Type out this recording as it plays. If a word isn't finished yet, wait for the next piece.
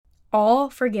All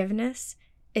forgiveness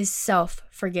is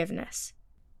self-forgiveness.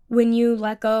 When you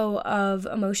let go of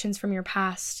emotions from your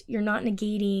past, you're not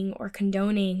negating or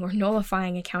condoning or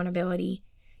nullifying accountability.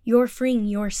 You're freeing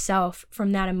yourself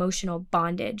from that emotional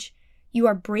bondage. You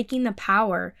are breaking the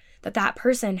power that that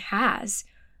person has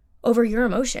over your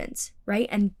emotions, right?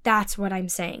 And that's what I'm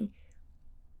saying.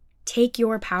 Take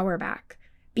your power back,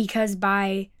 because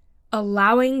by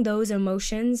allowing those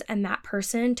emotions and that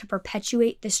person to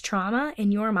perpetuate this trauma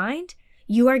in your mind,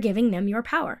 you are giving them your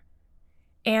power.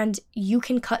 And you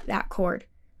can cut that cord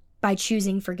by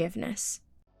choosing forgiveness.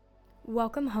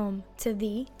 Welcome home to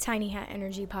the Tiny Hat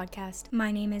Energy Podcast. My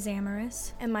name is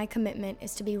Amaris, and my commitment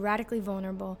is to be radically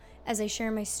vulnerable as I share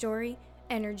my story,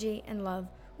 energy, and love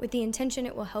with the intention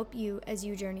it will help you as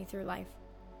you journey through life.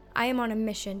 I am on a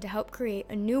mission to help create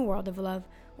a new world of love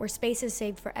where space is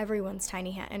saved for everyone's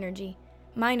tiny hat energy.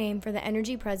 My name for the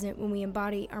energy present when we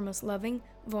embody our most loving,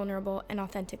 vulnerable, and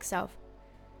authentic self.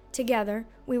 Together,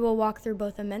 we will walk through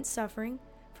both immense suffering,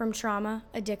 from trauma,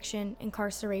 addiction,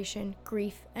 incarceration,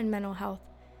 grief, and mental health,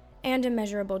 and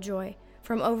immeasurable joy,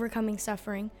 from overcoming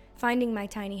suffering, finding my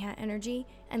tiny hat energy,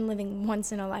 and living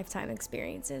once-in-a-lifetime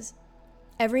experiences.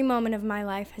 Every moment of my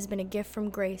life has been a gift from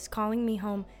grace, calling me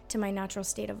home to my natural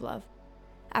state of love.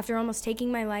 After almost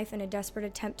taking my life in a desperate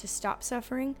attempt to stop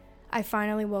suffering, I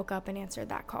finally woke up and answered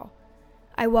that call.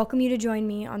 I welcome you to join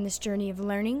me on this journey of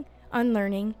learning,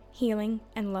 unlearning, healing,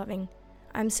 and loving.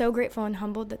 I'm so grateful and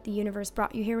humbled that the universe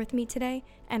brought you here with me today,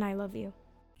 and I love you.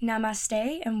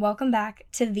 Namaste, and welcome back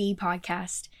to the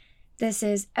podcast. This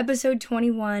is episode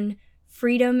 21,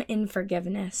 Freedom in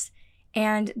Forgiveness.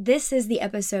 And this is the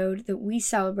episode that we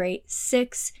celebrate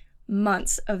 6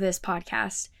 months of this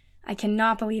podcast. I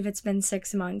cannot believe it's been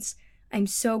 6 months. I'm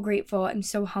so grateful. I'm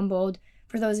so humbled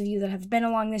for those of you that have been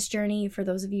along this journey, for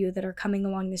those of you that are coming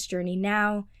along this journey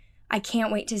now. I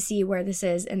can't wait to see where this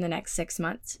is in the next 6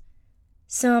 months.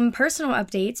 Some personal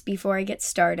updates before I get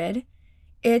started.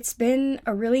 It's been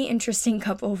a really interesting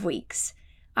couple of weeks.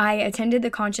 I attended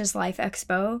the Conscious Life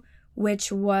Expo,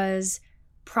 which was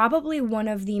probably one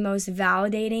of the most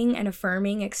validating and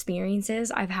affirming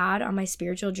experiences I've had on my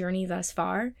spiritual journey thus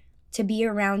far. To be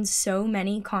around so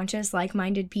many conscious,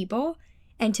 like-minded people,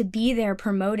 and to be there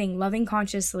promoting Loving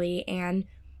Consciously and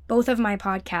both of my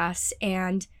podcasts,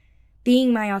 and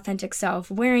being my authentic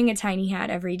self, wearing a tiny hat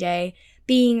every day,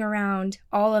 being around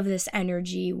all of this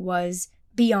energy was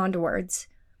beyond words.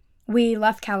 We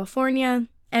left California,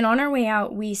 and on our way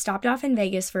out, we stopped off in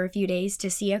Vegas for a few days to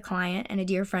see a client and a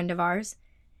dear friend of ours.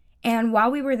 And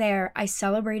while we were there, I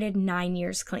celebrated 9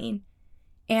 years clean.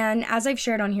 And as I've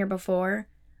shared on here before,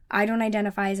 I don't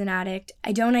identify as an addict.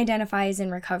 I don't identify as in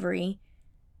recovery.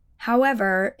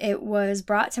 However, it was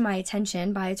brought to my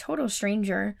attention by a total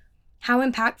stranger how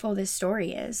impactful this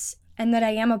story is, and that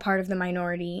I am a part of the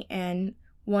minority and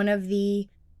one of the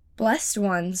blessed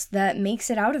ones that makes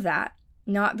it out of that.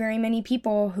 Not very many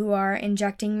people who are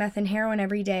injecting meth and heroin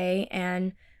every day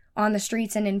and on the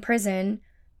streets and in prison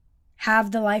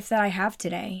have the life that I have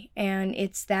today. And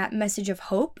it's that message of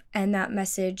hope and that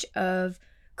message of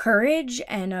courage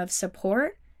and of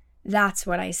support. That's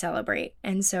what I celebrate.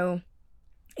 And so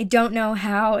I don't know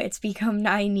how it's become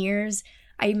 9 years.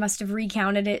 I must have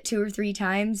recounted it 2 or 3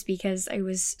 times because I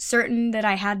was certain that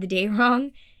I had the day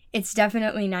wrong. It's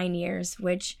definitely 9 years,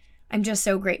 which I'm just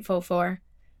so grateful for.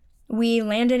 We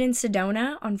landed in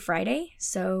Sedona on Friday,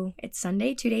 so it's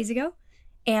Sunday, 2 days ago,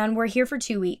 and we're here for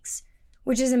 2 weeks,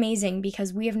 which is amazing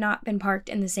because we have not been parked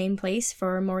in the same place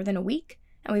for more than a week,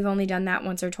 and we've only done that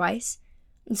once or twice.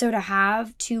 And so to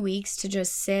have 2 weeks to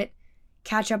just sit,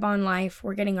 catch up on life,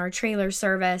 we're getting our trailer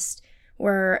serviced,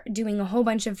 we're doing a whole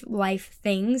bunch of life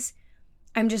things.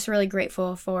 I'm just really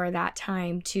grateful for that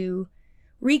time to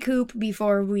recoup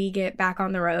before we get back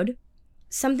on the road.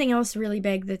 Something else really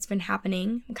big that's been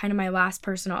happening, kind of my last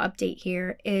personal update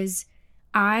here, is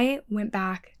I went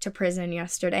back to prison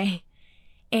yesterday.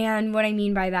 And what I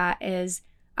mean by that is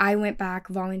I went back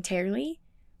voluntarily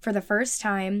for the first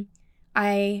time.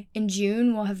 I, in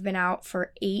June, will have been out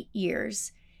for 8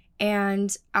 years.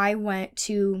 And I went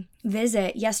to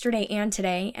visit yesterday and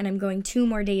today, and I'm going 2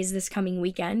 more days this coming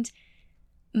weekend,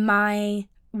 my,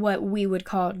 what we would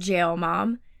call jail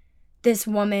mom. This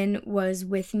woman was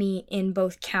with me in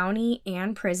both county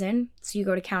and prison. So you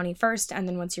go to county first, and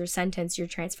then once you're sentenced, you're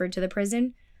transferred to the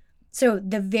prison. So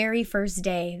the very first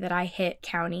day that I hit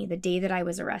county, the day that I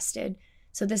was arrested,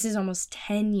 so this is almost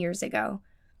 10 years ago,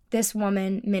 this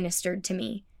woman ministered to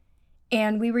me.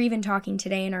 And we were even talking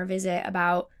today in our visit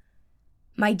about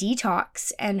my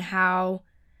detox and how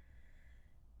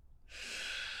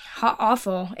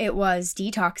awful it was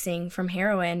detoxing from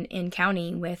heroin in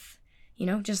county with,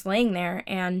 just laying there.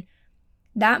 And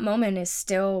that moment is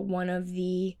still one of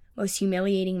the most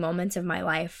humiliating moments of my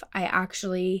life. I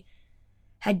actually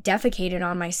had defecated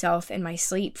on myself in my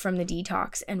sleep from the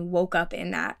detox and woke up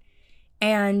in that.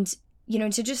 And,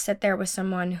 to just sit there with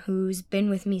someone who's been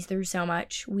with me through so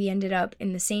much. We ended up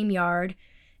in the same yard,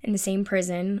 in the same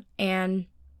prison, and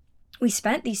we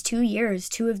spent these 2 years,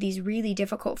 2 of these really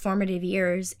difficult formative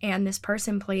years, and this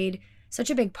person played such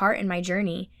a big part in my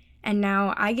journey. And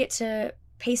now I get to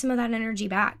pay some of that energy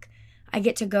back. I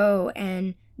get to go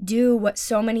and do what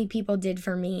so many people did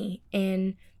for me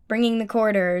in bringing the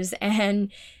quarters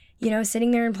and, sitting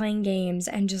there and playing games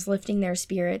and just lifting their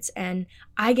spirits. And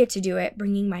I get to do it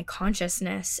bringing my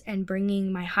consciousness and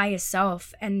bringing my highest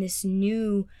self and this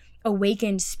new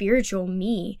awakened spiritual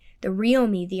me, the real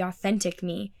me, the authentic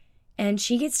me. And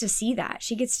she gets to see that.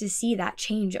 She gets to see that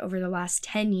change over the last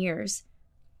 10 years.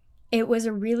 It was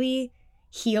a really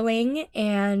healing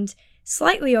and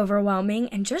slightly overwhelming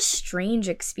and just strange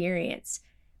experience.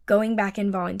 Going back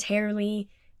involuntarily,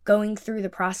 going through the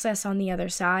process on the other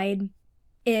side,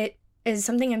 it is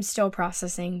something I'm still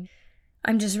processing.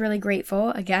 I'm just really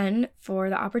grateful, again, for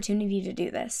the opportunity to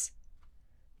do this.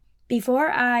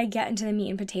 Before I get into the meat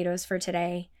and potatoes for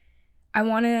today, I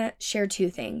want to share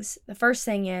 2 things. The first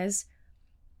thing is,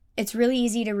 it's really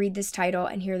easy to read this title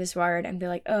and hear this word and be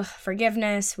like, ugh,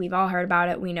 forgiveness, we've all heard about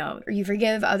it, we know. Or you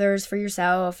forgive others for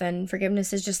yourself, and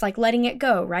forgiveness is just like letting it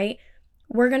go, right?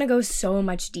 We're going to go so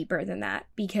much deeper than that,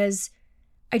 because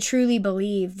I truly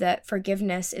believe that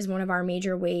forgiveness is one of our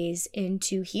major ways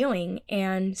into healing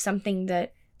and something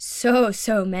that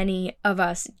so many of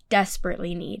us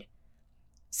desperately need.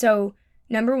 So,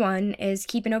 number 1 is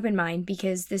keep an open mind,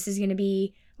 because this is going to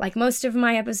be, like most of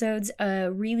my episodes, a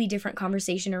really different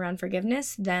conversation around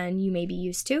forgiveness than you may be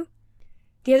used to.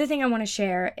 The other thing I want to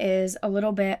share is a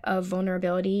little bit of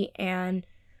vulnerability and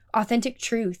authentic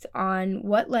truth on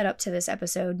what led up to this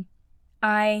episode.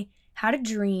 I had a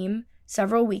dream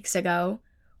several weeks ago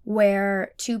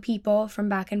where 2 people from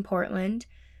back in Portland,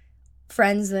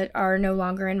 friends that are no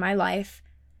longer in my life,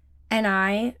 and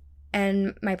I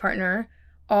and my partner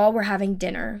all were having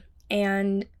dinner.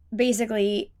 And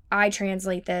basically, I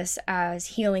translate this as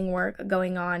healing work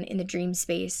going on in the dream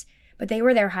space. But they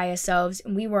were their highest selves,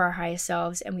 and we were our highest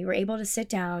selves, and we were able to sit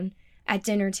down at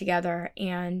dinner together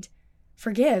and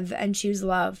forgive and choose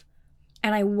love.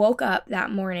 And I woke up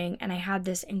that morning and I had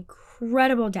this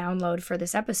incredible download for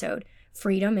this episode.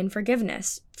 Freedom and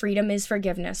forgiveness. Freedom is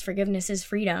forgiveness. Forgiveness is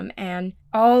freedom. And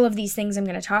all of these things I'm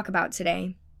going to talk about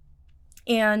today.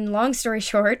 And long story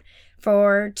short,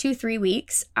 for 2-3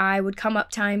 weeks, I would come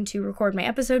up time to record my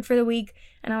episode for the week,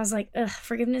 and I was like, ugh,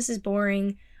 forgiveness is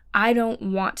boring. I don't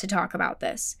want to talk about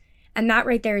this. And that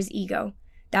right there is ego.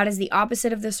 That is the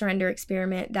opposite of the surrender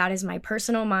experiment. That is my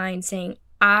personal mind saying,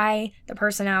 I, the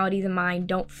personality, the mind,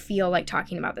 don't feel like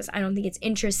talking about this. I don't think it's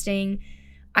interesting.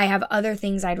 I have other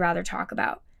things I'd rather talk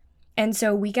about. And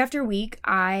so week after week,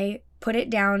 I put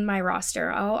it down my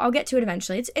roster. I'll get to it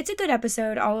eventually. It's a good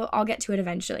episode. I'll get to it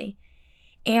eventually.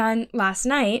 And last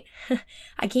night,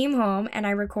 I came home and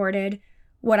I recorded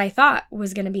what I thought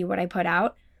was going to be what I put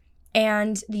out.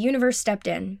 And the universe stepped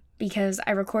in because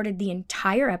I recorded the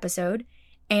entire episode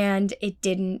and it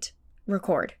didn't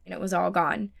record and it was all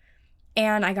gone.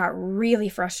 And I got really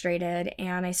frustrated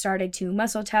and I started to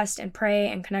muscle test and pray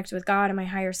and connect with God and my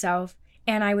higher self.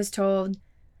 And I was told,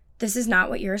 this is not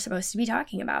what you're supposed to be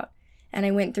talking about. And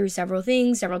I went through several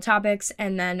things, several topics.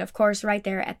 And then, of course, right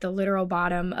there at the literal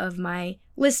bottom of my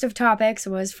list of topics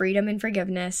was freedom and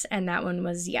forgiveness. And that one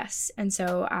was yes. And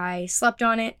so I slept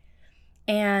on it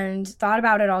and thought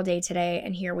about it all day today.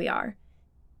 And here we are.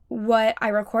 What I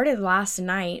recorded last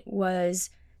night was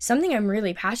something I'm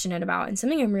really passionate about and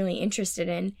something I'm really interested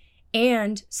in,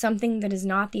 and something that is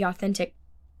not the authentic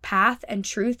path and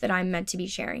truth that I'm meant to be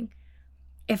sharing.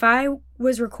 If I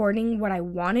was recording what I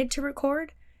wanted to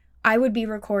record, I would be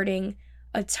recording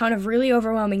a ton of really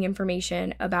overwhelming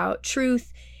information about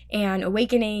truth and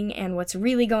awakening and what's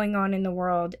really going on in the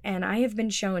world. And I have been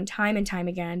shown time and time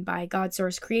again by God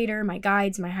Source Creator, my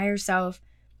guides, my higher self,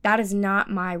 that is not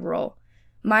my role.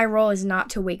 My role is not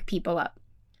to wake people up.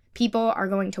 People are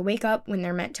going to wake up when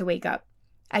they're meant to wake up.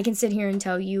 I can sit here and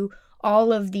tell you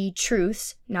all of the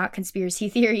truths, not conspiracy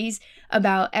theories,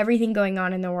 about everything going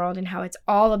on in the world and how it's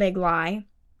all a big lie.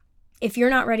 If you're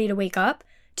not ready to wake up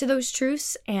to those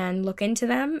truths and look into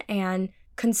them and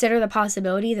consider the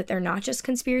possibility that they're not just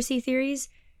conspiracy theories,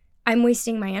 I'm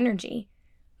wasting my energy.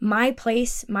 My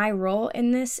place, my role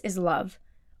in this is love.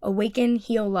 Awaken,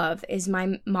 heal, love is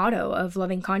my motto of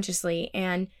Loving Consciously,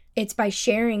 and it's by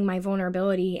sharing my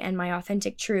vulnerability and my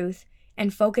authentic truth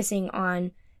and focusing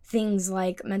on things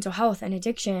like mental health and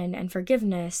addiction and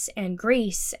forgiveness and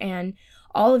grace and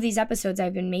all of these episodes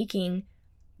I've been making,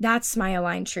 that's my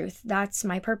aligned truth. That's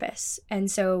my purpose.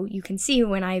 And so you can see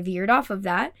when I veered off of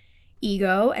that,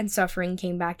 ego and suffering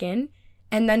came back in.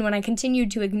 And then when I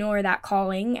continued to ignore that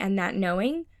calling and that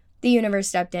knowing, the universe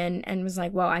stepped in and was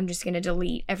like, well, I'm just going to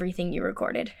delete everything you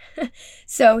recorded.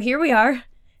 So here we are,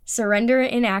 surrender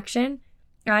in action.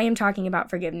 I am talking about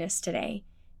forgiveness today.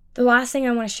 The last thing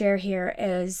I want to share here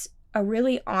is a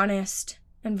really honest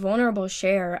and vulnerable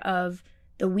share of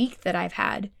the week that I've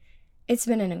had. It's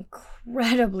been an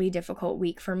incredibly difficult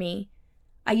week for me.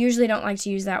 I usually don't like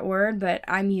to use that word, but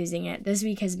I'm using it. This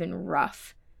week has been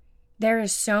rough. There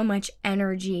is so much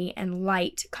energy and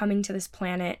light coming to this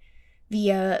planet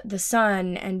via the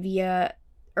sun and via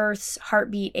Earth's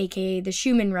heartbeat, aka the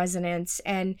Schumann resonance.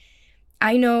 And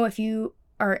I know if you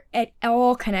are at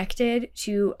all connected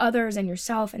to others and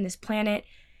yourself and this planet,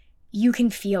 you can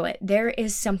feel it. There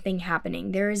is something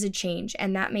happening. There is a change,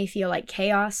 and that may feel like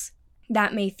chaos.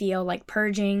 That may feel like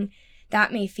purging.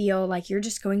 That may feel like you're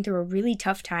just going through a really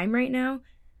tough time right now.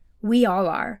 We all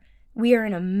are. We are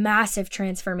in a massive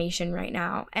transformation right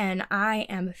now, and I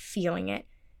am feeling it.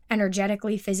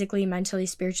 Energetically, physically, mentally,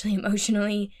 spiritually,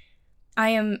 emotionally. I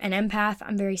am an empath.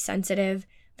 I'm very sensitive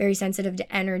to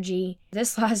energy.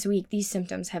 This last week, these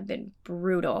symptoms have been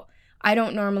brutal. I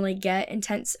don't normally get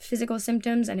intense physical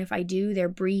symptoms, and if I do, they're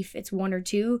brief. It's 1 or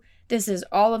 2. This is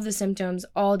all of the symptoms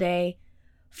all day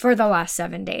for the last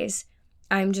 7 days.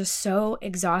 I'm just so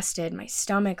exhausted. My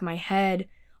stomach, my head,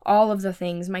 all of the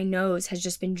things. My nose has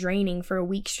just been draining for a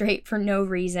week straight for no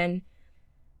reason.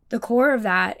 The core of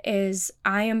that is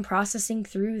I am processing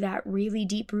through that really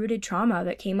deep-rooted trauma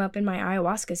that came up in my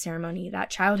ayahuasca ceremony, that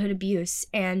childhood abuse.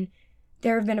 And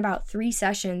there have been about 3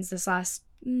 sessions this last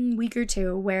week or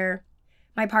 2 where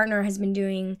my partner has been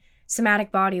doing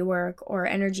somatic body work or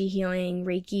energy healing,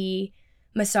 Reiki,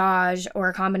 massage, or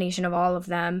a combination of all of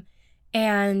them.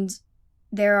 And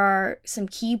there are some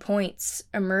key points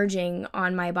emerging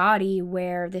on my body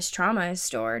where this trauma is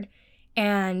stored.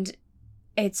 And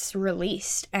it's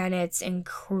released, and it's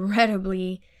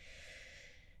incredibly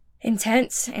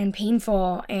intense and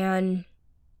painful. And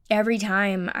every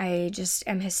time I just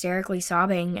am hysterically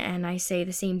sobbing, and I say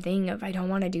the same thing of, I don't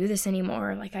want to do this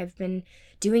anymore. Like, I've been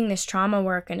doing this trauma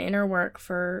work and inner work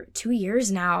for 2 years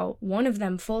now, one of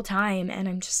them full time, and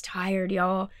I'm just tired,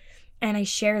 y'all. And I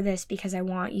share this because I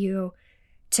want you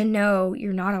to know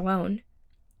you're not alone.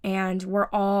 And we're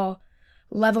all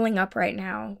leveling up right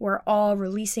now. We're all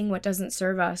releasing what doesn't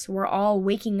serve us. We're all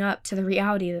waking up to the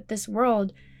reality that this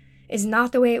world is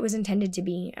not the way it was intended to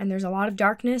be. And there's a lot of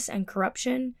darkness and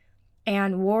corruption,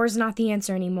 and war is not the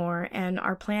answer anymore. And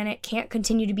our planet can't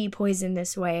continue to be poisoned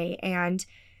this way. And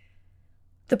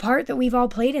the part that we've all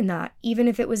played in that, even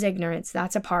if it was ignorance,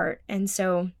 that's a part. And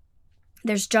so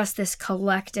there's just this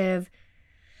collective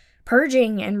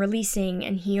purging and releasing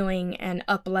and healing and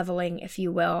up-leveling, if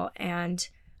you will. And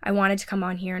I wanted to come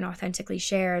on here and authentically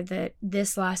share that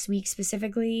this last week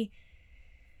specifically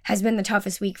has been the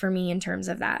toughest week for me in terms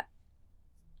of that.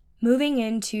 Moving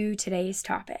into today's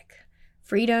topic,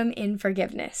 freedom in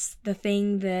forgiveness, the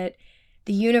thing that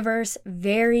the universe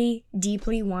very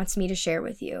deeply wants me to share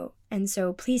with you. And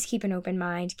so please keep an open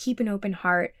mind, keep an open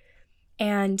heart,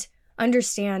 and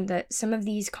understand that some of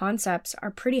these concepts are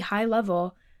pretty high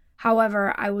level.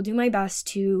 However, I will do my best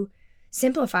to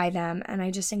simplify them, and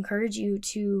I just encourage you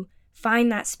to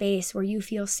find that space where you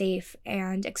feel safe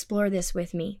and explore this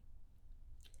with me.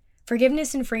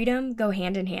 Forgiveness and freedom go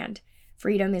hand in hand.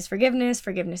 Freedom is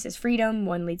forgiveness is freedom,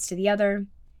 one leads to the other.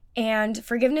 And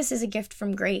forgiveness is a gift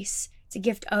from grace. It's a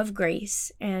gift of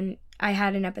grace. And I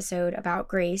had an episode about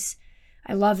grace.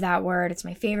 I love that word. It's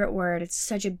my favorite word. It's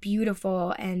such a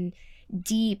beautiful and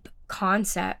deep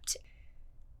concept.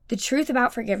 The truth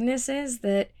about forgiveness is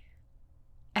that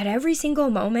at every single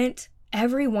moment,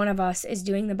 every one of us is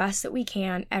doing the best that we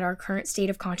can at our current state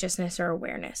of consciousness or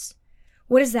awareness.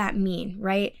 What does that mean,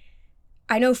 right?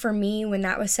 I know for me, when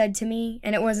that was said to me,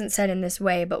 and it wasn't said in this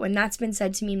way, but when that's been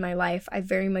said to me in my life, I've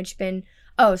very much been,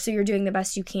 oh, so you're doing the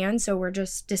best you can, so we're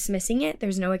just dismissing it.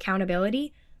 There's no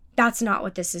accountability. That's not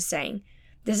what this is saying.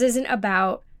 This isn't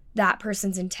about that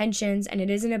person's intentions, and it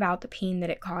isn't about the pain that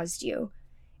it caused you.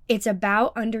 It's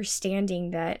about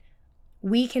understanding that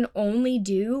we can only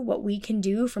do what we can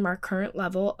do from our current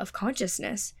level of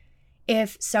consciousness.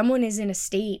 If someone is in a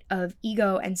state of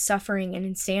ego and suffering and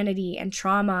insanity and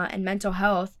trauma and mental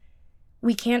health,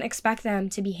 we can't expect them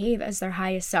to behave as their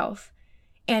highest self.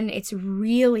 And it's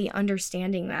really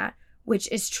understanding that, which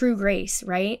is true grace,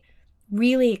 right?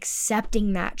 Really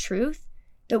accepting that truth,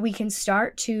 that we can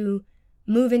start to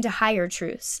move into higher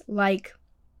truths, like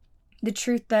The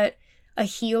truth that a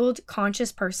healed,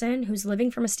 conscious person who's living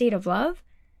from a state of love,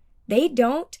 they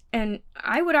don't, and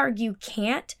I would argue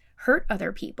can't, hurt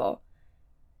other people.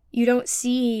 You don't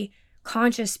see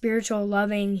conscious, spiritual,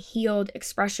 loving, healed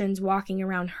expressions walking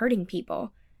around hurting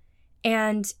people.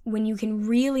 And when you can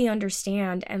really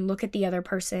understand and look at the other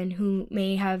person who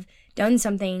may have done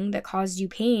something that caused you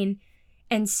pain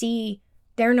and see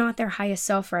they're not their highest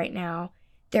self right now,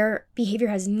 their behavior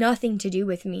has nothing to do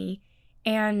with me,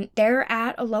 and they're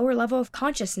at a lower level of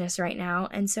consciousness right now,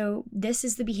 and so this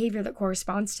is the behavior that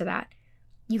corresponds to that,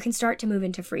 you can start to move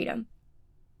into freedom.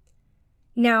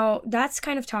 Now, that's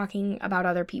kind of talking about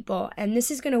other people, and this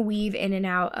is going to weave in and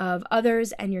out of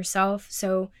others and yourself,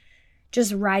 so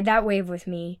just ride that wave with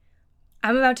me.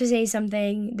 I'm about to say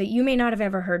something that you may not have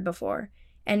ever heard before,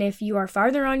 and if you are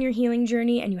farther on your healing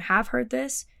journey and you have heard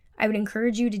this, I would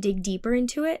encourage you to dig deeper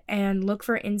into it and look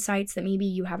for insights that maybe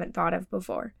you haven't thought of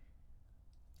before.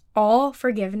 All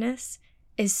forgiveness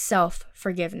is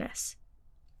self-forgiveness.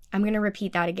 I'm going to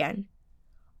repeat that again.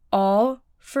 All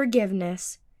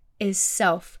forgiveness is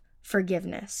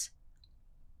self-forgiveness.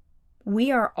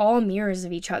 We are all mirrors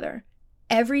of each other.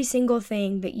 Every single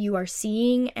thing that you are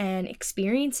seeing and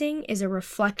experiencing is a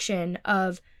reflection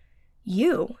of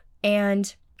you,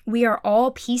 and we are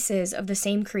all pieces of the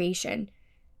same creation.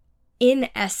 In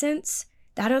essence,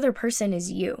 that other person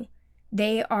is you.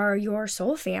 They are your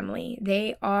soul family.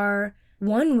 They are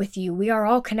one with you. We are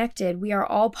all connected. We are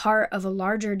all part of a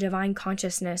larger divine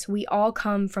consciousness. We all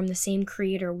come from the same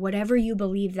creator. Whatever you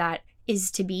believe that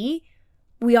is to be,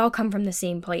 we all come from the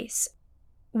same place.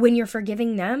 When you're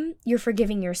forgiving them, you're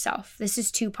forgiving yourself. This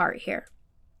is two-part here.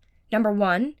 Number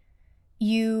one,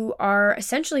 you are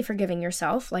essentially forgiving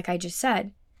yourself, like I just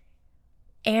said.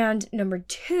 And number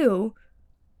two,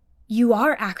 you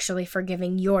are actually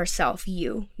forgiving yourself,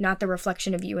 you, not the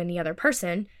reflection of you and the other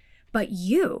person, but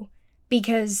you,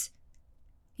 because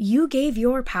you gave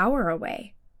your power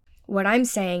away. What I'm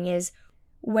saying is,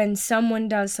 when someone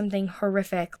does something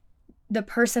horrific, the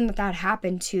person that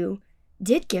happened to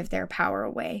did give their power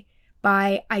away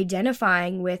by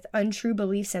identifying with untrue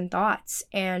beliefs and thoughts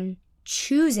and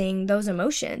choosing those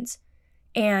emotions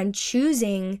and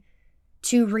choosing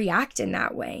to react in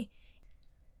that way.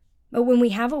 But when we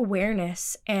have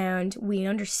awareness and we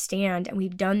understand and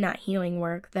we've done that healing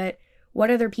work, that what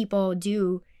other people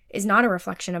do is not a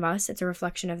reflection of us, it's a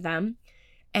reflection of them,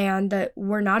 and that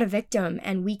we're not a victim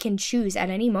and we can choose at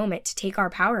any moment to take our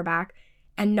power back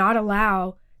and not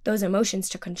allow those emotions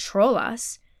to control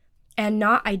us and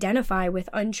not identify with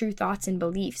untrue thoughts and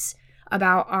beliefs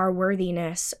about our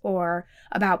worthiness or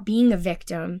about being a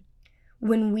victim.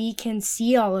 When we can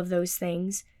see all of those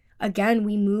things, again,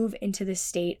 we move into this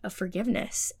state of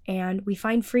forgiveness and we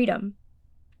find freedom.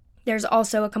 There's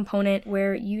also a component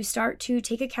where you start to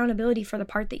take accountability for the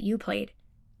part that you played.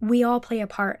 We all play a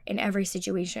part in every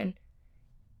situation.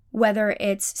 Whether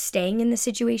it's staying in the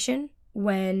situation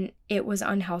when it was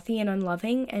unhealthy and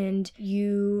unloving and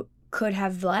you could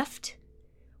have left,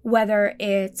 whether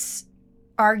it's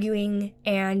arguing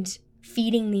and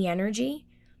feeding the energy,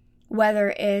 whether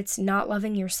it's not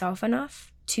loving yourself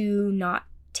enough to not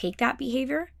take that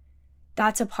behavior,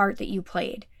 that's a part that you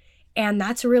played. And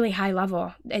that's a really high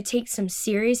level. It takes some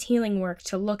serious healing work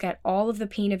to look at all of the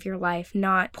pain of your life,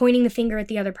 not pointing the finger at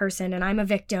the other person and I'm a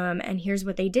victim and here's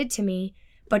what they did to me,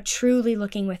 but truly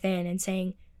looking within and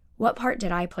saying, what part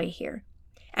did I play here?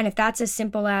 And if that's as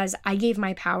simple as I gave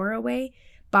my power away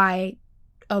by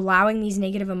allowing these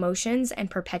negative emotions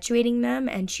and perpetuating them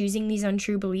and choosing these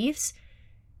untrue beliefs,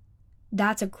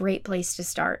 that's a great place to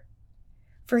start.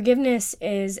 Forgiveness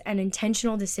is an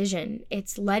intentional decision.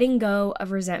 It's letting go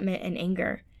of resentment and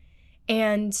anger.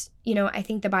 And, I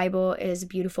think the Bible is a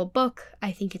beautiful book.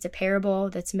 I think it's a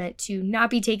parable that's meant to not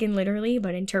be taken literally,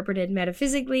 but interpreted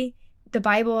metaphysically. The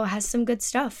Bible has some good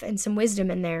stuff and some wisdom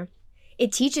in there.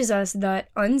 It teaches us that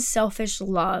unselfish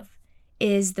love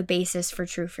is the basis for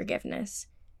true forgiveness.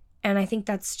 And I think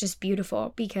that's just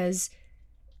beautiful because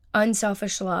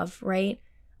unselfish love, right?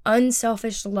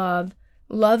 Unselfish love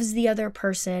loves the other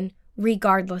person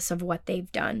regardless of what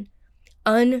they've done.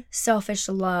 Unselfish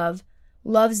love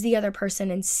loves the other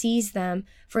person and sees them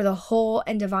for the whole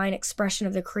and divine expression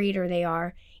of the creator they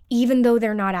are, even though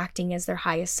they're not acting as their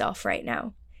highest self right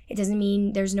now. It doesn't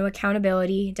mean there's no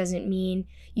accountability. It doesn't mean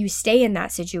you stay in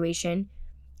that situation.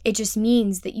 It just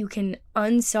means that you can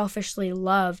unselfishly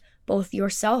love both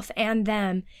yourself and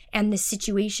them and the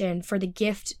situation for the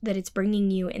gift that it's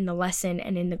bringing you in the lesson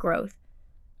and in the growth.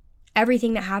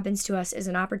 Everything that happens to us is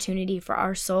an opportunity for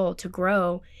our soul to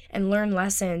grow and learn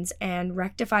lessons and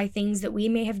rectify things that we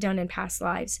may have done in past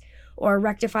lives or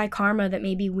rectify karma that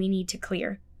maybe we need to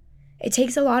clear. It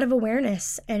takes a lot of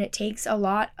awareness and it takes a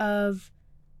lot of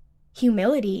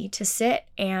humility to sit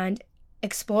and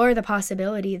explore the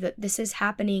possibility that this is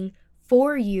happening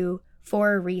for you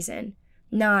for a reason.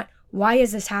 Not, why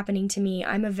is this happening to me?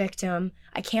 I'm a victim.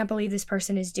 I can't believe this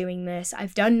person is doing this.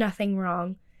 I've done nothing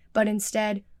wrong. But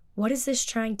instead, what is this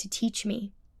trying to teach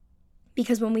me?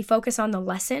 Because when we focus on the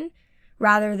lesson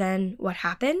rather than what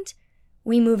happened,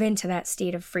 we move into that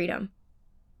state of freedom.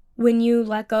 When you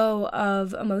let go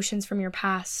of emotions from your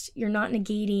past, you're not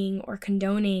negating or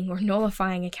condoning or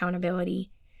nullifying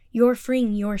accountability. You're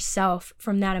freeing yourself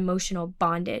from that emotional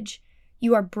bondage.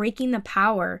 You are breaking the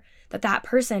power that that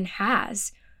person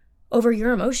has over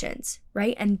your emotions,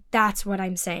 right? And that's what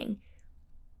I'm saying.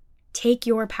 Take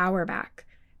your power back,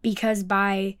 because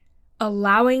by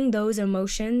allowing those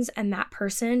emotions and that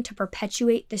person to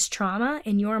perpetuate this trauma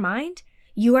in your mind,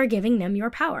 you are giving them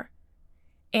your power.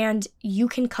 And you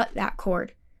can cut that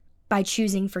cord by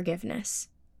choosing forgiveness.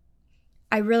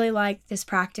 I really like this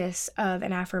practice of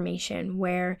an affirmation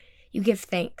where you give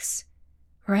thanks,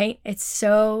 right? It's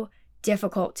so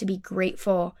difficult to be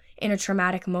grateful in a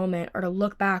traumatic moment or to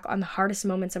look back on the hardest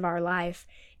moments of our life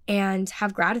and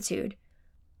have gratitude.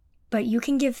 But you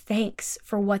can give thanks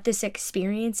for what this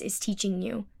experience is teaching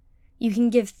you. You can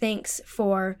give thanks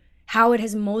for how it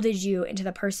has molded you into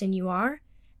the person you are,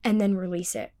 and then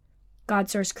release it. God,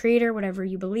 source, creator, whatever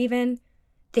you believe in,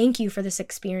 thank you for this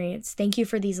experience. Thank you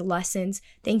for these lessons.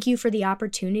 Thank you for the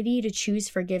opportunity to choose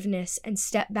forgiveness and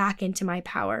step back into my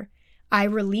power. I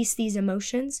release these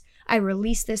emotions. I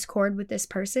release this cord with this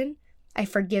person. I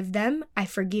forgive them. I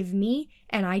forgive me,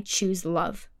 and I choose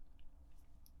love.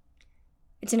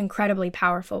 It's an incredibly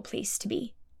powerful place to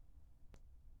be.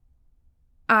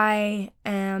 I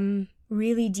am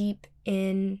really deep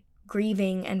in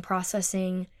grieving and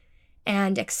processing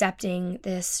and accepting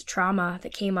this trauma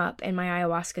that came up in my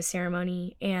ayahuasca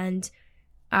ceremony. And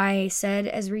I said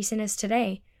as recent as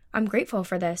today, I'm grateful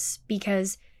for this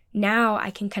because now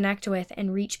I can connect with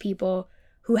and reach people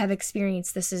who have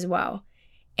experienced this as well.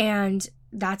 And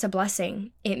that's a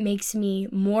blessing. It makes me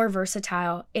more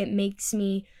versatile. It makes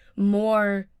me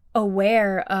more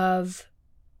aware of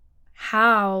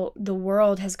how the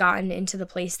world has gotten into the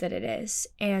place that it is.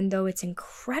 And though it's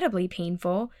incredibly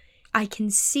painful, I can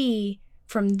see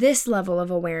from this level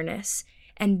of awareness,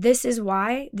 and this is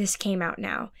why this came out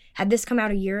now. Had this come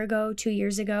out a year ago, 2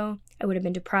 years ago, I would have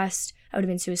been depressed. I would have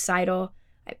been suicidal.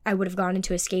 I would have gone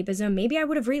into escapism. Maybe I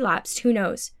would have relapsed. Who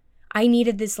knows? I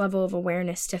needed this level of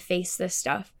awareness to face this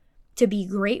stuff, to be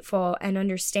grateful and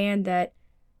understand that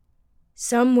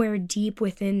somewhere deep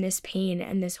within this pain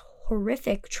and this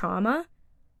horrific trauma,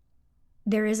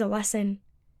 there is a lesson.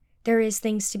 There is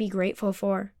things to be grateful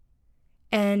for.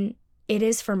 And it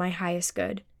is for my highest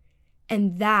good.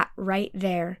 And that right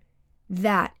there,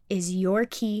 that is your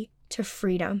key to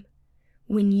freedom.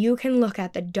 When you can look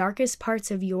at the darkest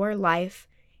parts of your life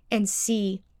and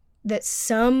see that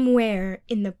somewhere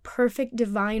in the perfect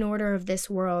divine order of this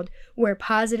world, where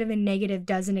positive and negative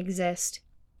doesn't exist,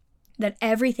 that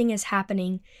everything is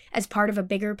happening as part of a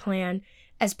bigger plan,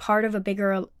 as part of a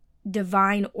bigger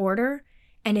divine order,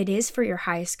 and it is for your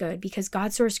highest good, because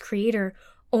God, source, creator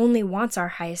only wants our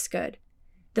highest good.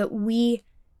 That we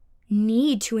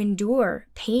need to endure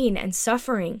pain and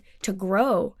suffering to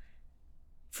grow,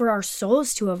 for our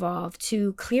souls to evolve,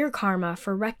 to clear karma,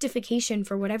 for rectification,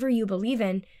 for whatever you believe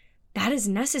in. That is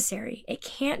necessary. It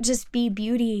can't just be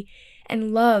beauty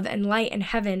and love and light and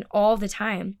heaven all the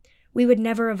time. We would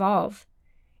never evolve.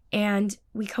 And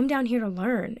we come down here to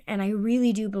learn. And I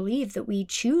really do believe that we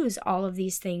choose all of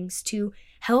these things to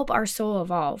help our soul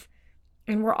evolve.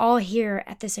 And we're all here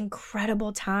at this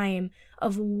incredible time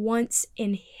of once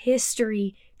in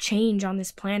history change on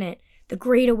this planet, the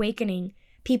Great Awakening.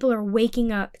 People are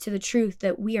waking up to the truth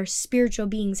that we are spiritual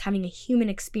beings having a human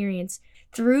experience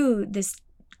through this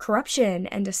corruption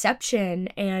and deception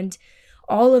and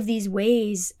all of these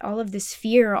ways, all of this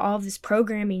fear, all of this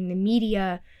programming, the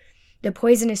media, the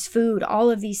poisonous food, all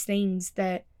of these things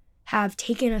that have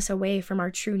taken us away from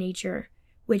our true nature,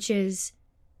 which is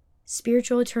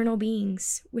spiritual eternal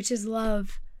beings, which is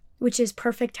love, which is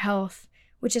perfect health,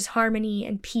 which is harmony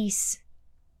and peace.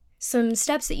 Some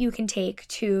steps that you can take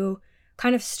to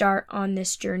kind of start on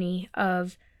this journey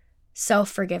of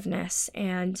self-forgiveness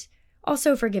and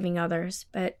also forgiving others,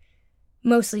 but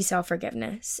mostly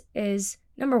self-forgiveness is,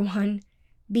 number one,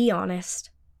 be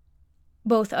honest,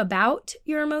 both about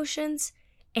your emotions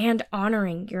and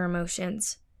honoring your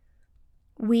emotions.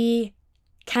 We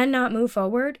cannot move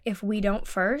forward if we don't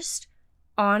first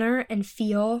honor and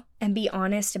feel and be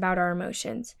honest about our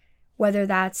emotions, whether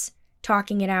that's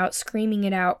talking it out, screaming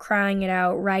it out, crying it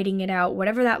out, writing it out,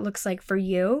 whatever that looks like for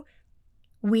you.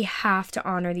 we have to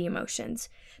honor the emotions,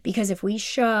 because if we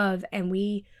shove and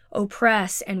we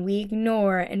oppress and we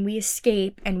ignore and we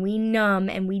escape and we numb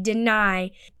and we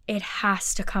deny, it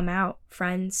has to come out,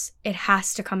 friends. It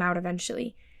has to come out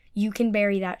eventually. You can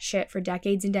bury that shit for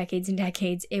decades and decades and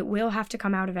decades. It will have to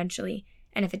come out eventually.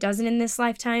 And if it doesn't in this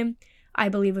lifetime, I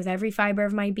believe with every fiber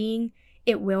of my being,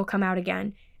 it will come out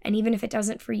again. And even if it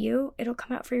doesn't for you, it'll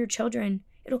come out for your children.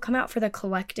 It'll come out for the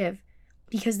collective,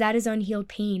 because that is unhealed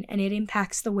pain, and it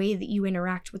impacts the way that you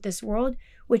interact with this world,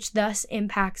 which thus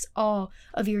impacts all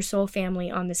of your soul family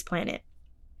on this planet.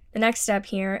 The next step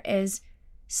here is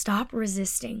stop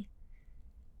resisting.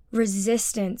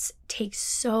 Resistance takes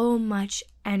so much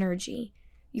energy.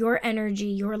 Your energy,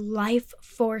 your life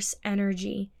force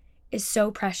energy is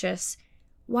so precious.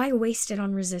 Why waste it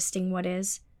on resisting what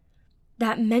is?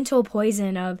 That mental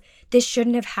poison of, this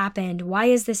shouldn't have happened. Why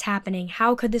is this happening?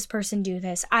 How could this person do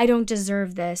this? I don't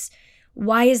deserve this.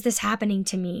 Why is this happening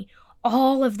to me?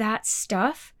 All of that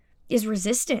stuff is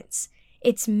resistance.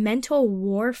 It's mental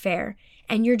warfare.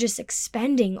 And you're just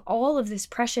expending all of this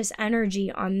precious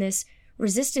energy on this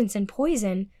resistance and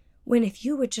poison, when if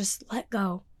you would just let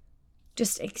go,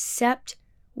 just accept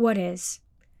what is.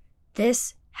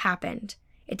 This happened.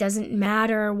 It doesn't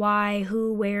matter why,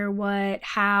 who, where, what,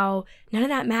 how. None of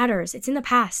that matters. It's in the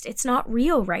past. It's not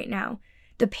real right now.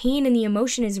 The pain and the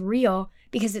emotion is real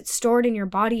because it's stored in your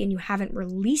body and you haven't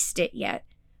released it yet.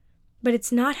 But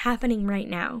it's not happening right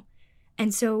now.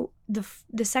 And so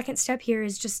the second step here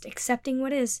is just accepting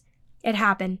what is. It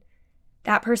happened.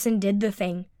 That person did the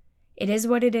thing. It is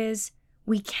what it is.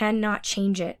 We cannot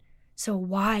change it. So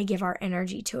why give our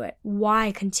energy to it?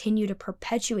 Why continue to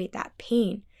perpetuate that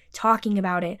pain? Talking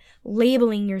about it,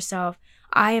 labeling yourself.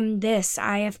 I am this,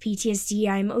 I have PTSD,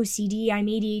 I'm OCD, I'm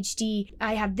ADHD,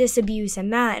 I have this abuse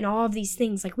and that and all of these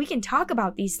things. Like, we can talk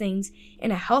about these things in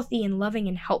a healthy and loving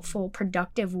and helpful,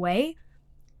 productive way,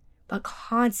 but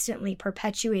constantly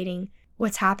perpetuating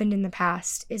what's happened in the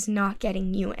past is not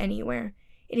getting you anywhere.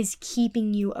 It is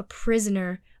keeping you a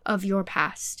prisoner of your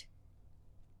past.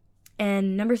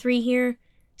 And number 3 here,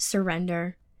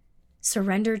 surrender.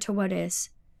 Surrender to what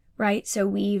is. Right? So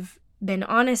we've been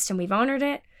honest and we've honored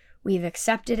it, we've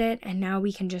accepted it, and now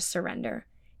we can just surrender.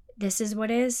 This is what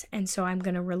is, and so I'm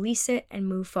going to release it and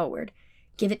move forward.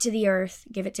 Give it to the earth,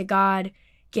 give it to God,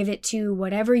 give it to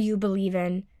whatever you believe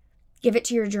in, give it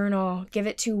to your journal, give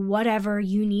it to whatever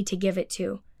you need to give it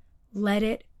to. Let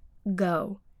it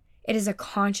go. It is a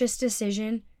conscious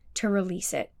decision to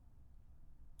release it.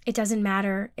 It doesn't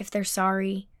matter if they're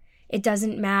sorry. It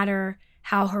doesn't matter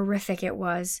how horrific it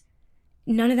was.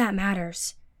 None of that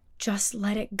matters. Just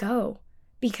let it go,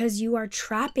 because you are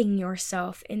trapping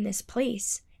yourself in this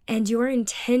place, and your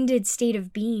intended state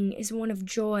of being is one of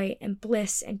joy and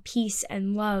bliss and peace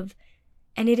and love,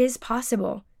 and it is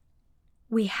possible.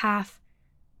 We have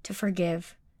to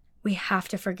forgive. We have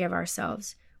to forgive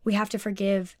ourselves. We have to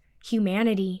forgive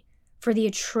humanity for the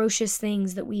atrocious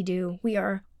things that we do. We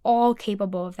are all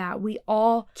capable of that. We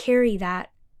all carry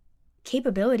that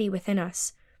capability within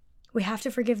us. We have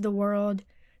to forgive the world,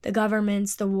 the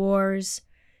governments, the wars,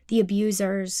 the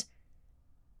abusers.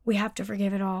 We have to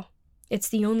forgive it all. It's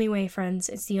the only way, friends.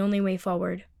 It's the only way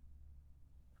forward.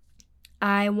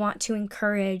 I want to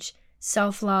encourage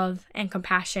self-love and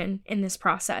compassion in this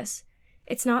process.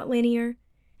 It's not linear,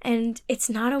 and it's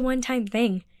not a one-time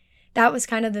thing. That was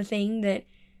kind of the thing that,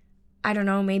 I don't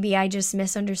know, maybe I just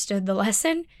misunderstood the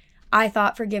lesson. I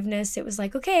thought forgiveness, it was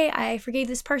like, okay, I forgave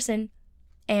this person,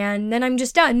 and then I'm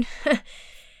just done.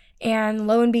 And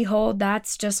lo and behold,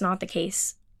 that's just not the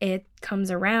case. It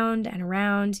comes around and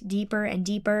around, deeper and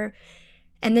deeper,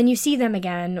 and then you see them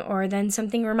again, or then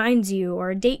something reminds you,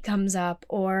 or a date comes up,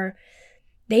 or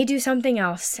they do something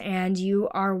else, and you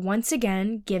are once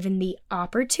again given the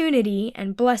opportunity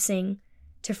and blessing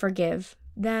to forgive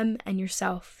them and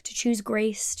yourself, to choose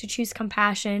grace, to choose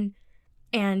compassion,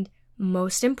 and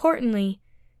most importantly,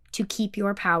 to keep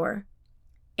your power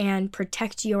and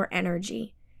protect your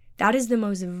energy. That is the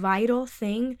most vital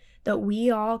thing that we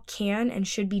all can and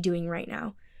should be doing right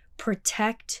now.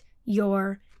 Protect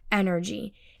your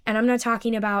energy. And I'm not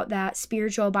talking about that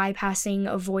spiritual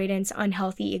bypassing, avoidance,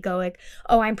 unhealthy, egoic,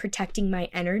 oh, I'm protecting my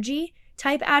energy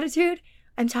type attitude.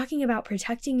 I'm talking about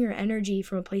protecting your energy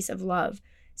from a place of love,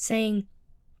 saying,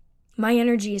 my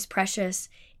energy is precious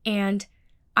and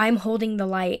I'm holding the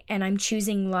light and I'm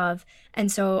choosing love.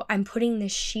 And so I'm putting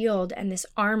this shield and this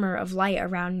armor of light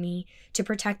around me to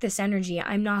protect this energy.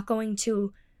 I'm not going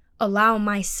to allow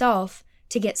myself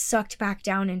to get sucked back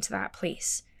down into that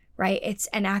place, right? It's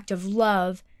an act of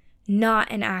love, not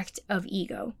an act of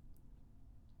ego.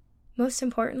 Most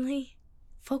importantly,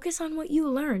 focus on what you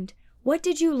learned. What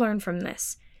did you learn from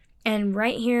this? And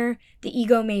right here, the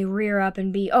ego may rear up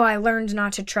and be, oh, I learned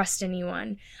not to trust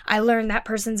anyone. I learned that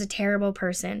person's a terrible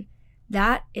person.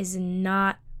 That is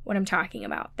not what I'm talking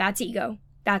about. That's ego.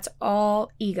 That's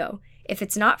all ego. If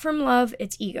it's not from love,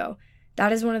 it's ego.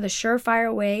 That is one of the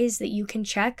surefire ways that you can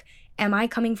check, am I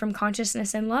coming from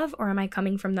consciousness and love, or am I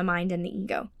coming from the mind and the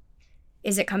ego?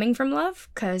 Is it coming from love?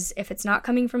 Because if it's not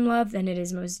coming from love, then it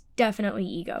is most definitely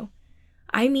ego.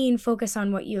 I mean, focus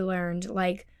on what you learned.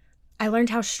 Like, I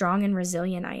learned how strong and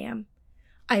resilient I am.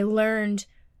 I learned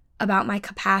about my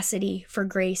capacity for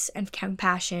grace and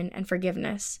compassion and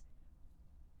forgiveness.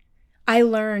 I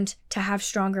learned to have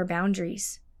stronger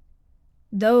boundaries.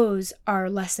 Those are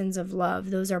lessons of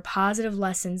love. Those are positive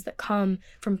lessons that come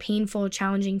from painful,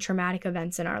 challenging, traumatic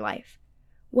events in our life.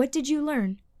 What did you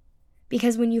learn?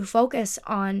 Because when you focus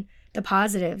on the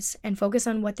positives and focus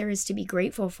on what there is to be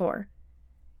grateful for,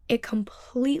 it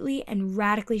completely and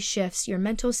radically shifts your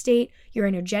mental state, your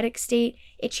energetic state.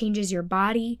 It changes your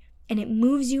body, and it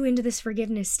moves you into this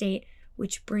forgiveness state,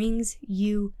 which brings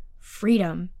you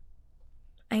freedom.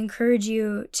 I encourage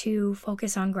you to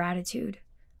focus on gratitude.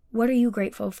 What are you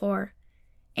grateful for?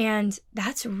 And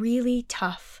that's really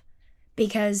tough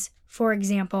because, for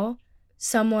example,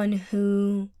 someone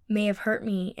who may have hurt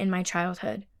me in my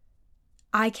childhood,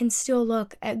 I can still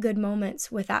look at good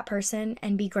moments with that person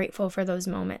and be grateful for those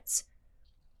moments.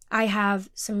 I have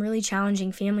some really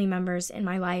challenging family members in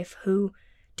my life who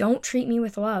don't treat me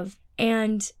with love.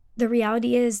 And the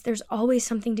reality is there's always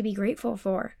something to be grateful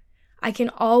for. I can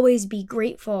always be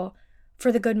grateful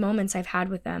for the good moments I've had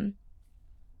with them.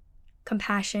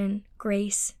 Compassion,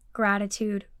 grace,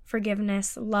 gratitude,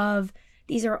 forgiveness, love,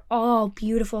 these are all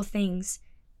beautiful things.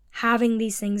 Having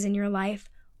these things in your life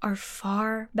are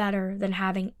far better than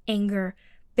having anger,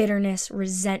 bitterness,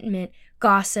 resentment,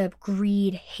 gossip,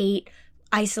 greed, hate,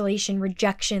 isolation,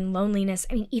 rejection, loneliness.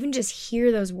 I mean, even just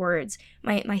hear those words.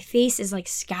 My face is like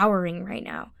scouring right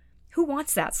now. Who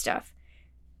wants that stuff?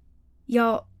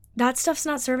 Y'all, that stuff's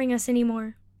not serving us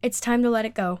anymore. It's time to let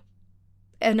it go.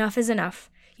 Enough is enough.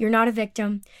 You're not a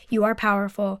victim. You are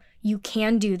powerful. You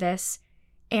can do this.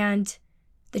 And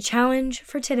the challenge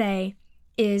for today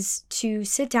is to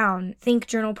sit down, think,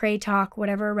 journal, pray, talk,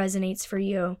 whatever resonates for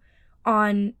you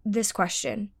on this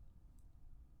question.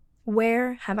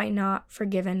 Where have I not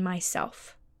forgiven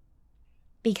myself?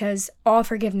 Because all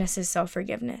forgiveness is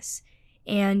self-forgiveness.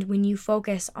 And when you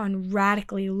focus on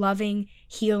radically loving,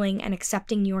 healing, and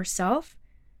accepting yourself,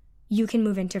 you can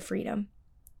move into freedom.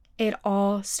 It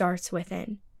all starts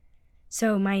within.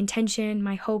 So my intention,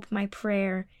 my hope, my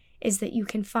prayer is that you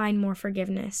can find more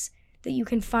forgiveness, that you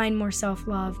can find more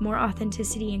self-love, more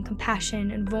authenticity and compassion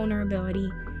and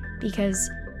vulnerability, because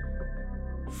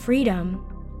freedom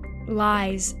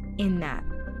lies in that.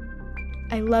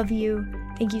 I love you.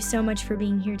 Thank you so much for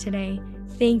being here today.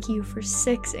 Thank you for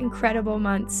 6 incredible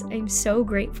months. I'm so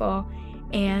grateful,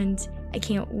 and I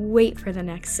can't wait for the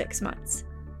next 6 months.